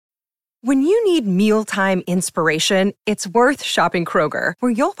When you need mealtime inspiration, it's worth shopping Kroger,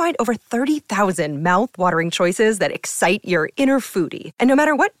 where you'll find over 30,000 mouth-watering choices that excite your inner foodie. And no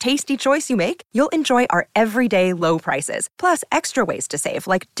matter what tasty choice you make, you'll enjoy our everyday low prices, plus extra ways to save,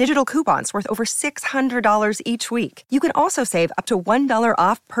 like digital coupons worth over $600 each week. You can also save up to $1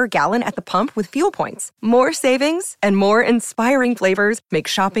 off per gallon at the pump with fuel points. More savings and more inspiring flavors make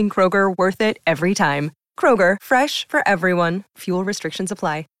shopping Kroger worth it every time. Kroger, fresh for everyone. Fuel restrictions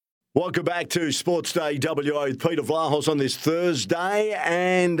apply. Welcome back to Sports Day WA with Peter Vlahos on this Thursday.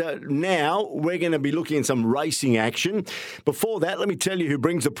 And now we're going to be looking at some racing action. Before that, let me tell you who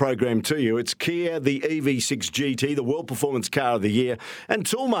brings the program to you. It's Kia, the EV6 GT, the World Performance Car of the Year, and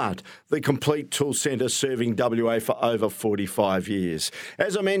Toolmart, the complete tool centre serving WA for over 45 years.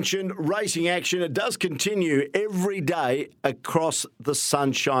 As I mentioned, racing action, it does continue every day across the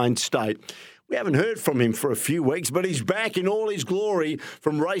Sunshine State. We haven't heard from him for a few weeks, but he's back in all his glory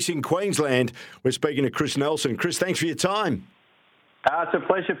from Racing Queensland. We're speaking to Chris Nelson. Chris, thanks for your time. It's a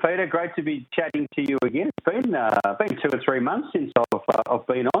pleasure, Peter. Great to be chatting to you again. It's been 2 or 3 months since I've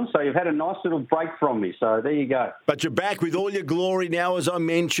been on, so you've had a nice little break from me. So there you go. But you're back with all your glory now, as I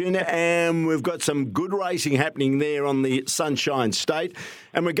mentioned, and we've got some good racing happening there on the Sunshine State.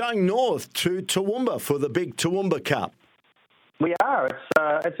 And we're going north to Toowoomba for the big Toowoomba Cup. We are.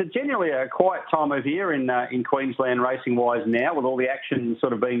 It's generally a quiet time of year in Queensland racing-wise now, with all the action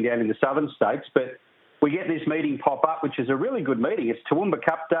sort of being down in the southern states. But we get this meeting pop up, which is a really good meeting. It's Toowoomba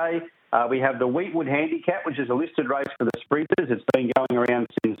Cup Day. We have the Wheatwood Handicap, which is a listed race for the sprinters. It's been going around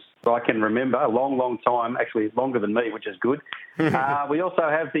since I can remember, a long, long time, actually longer than me, which is good. We also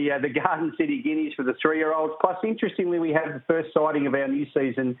have the Garden City Guineas for the 3-year-olds. Plus, interestingly, we have the first sighting of our new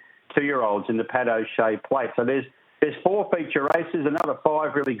season 2-year-olds in the Pat O'Shea Plate. So there's 4 feature races, another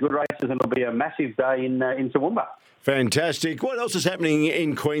 5 really good races, and it'll be a massive day in Toowoomba. Fantastic. What else is happening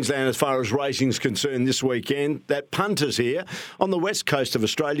in Queensland as far as racing is concerned this weekend that punters here on the west coast of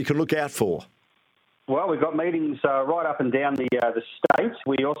Australia can look out for? Well, we've got meetings right up and down the states.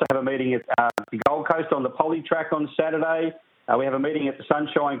 We also have a meeting at the Gold Coast on the Poly Track on Saturday. We have a meeting at the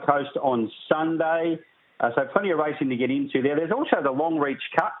Sunshine Coast on Sunday. So plenty of racing to get into there. There's also the Long Reach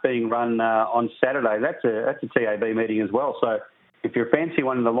Cup being run on Saturday. That's a TAB meeting as well. So if you fancy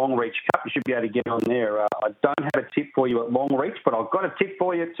one in the Long Reach Cup, you should be able to get on there. I don't have a tip for you at Long Reach, but I've got a tip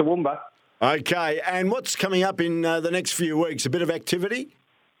for you at Toowoomba. Okay, and what's coming up in the next few weeks? A bit of activity?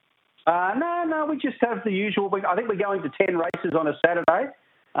 No, we just have the usual. I think we're going to 10 races on a Saturday.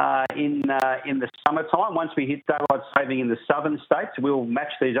 In the summertime, once we hit daylight saving in the southern states, we'll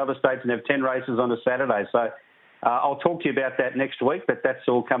match these other states and have 10 races on a Saturday. So I'll talk to you about that next week, but that's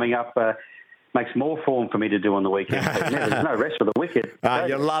all coming up. Makes more form for me to do on the weekend. There's no rest for the wicked.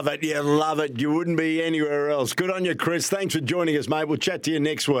 You love it. You love it. You wouldn't be anywhere else. Good on you, Chris. Thanks for joining us, mate. We'll chat to you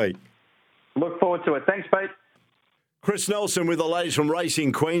next week. Look forward to it. Thanks, Pete. Chris Nelson with the latest from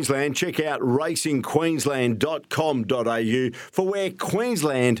Racing Queensland. Check out racingqueensland.com.au for where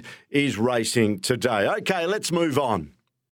Queensland is racing today. Okay, let's move on.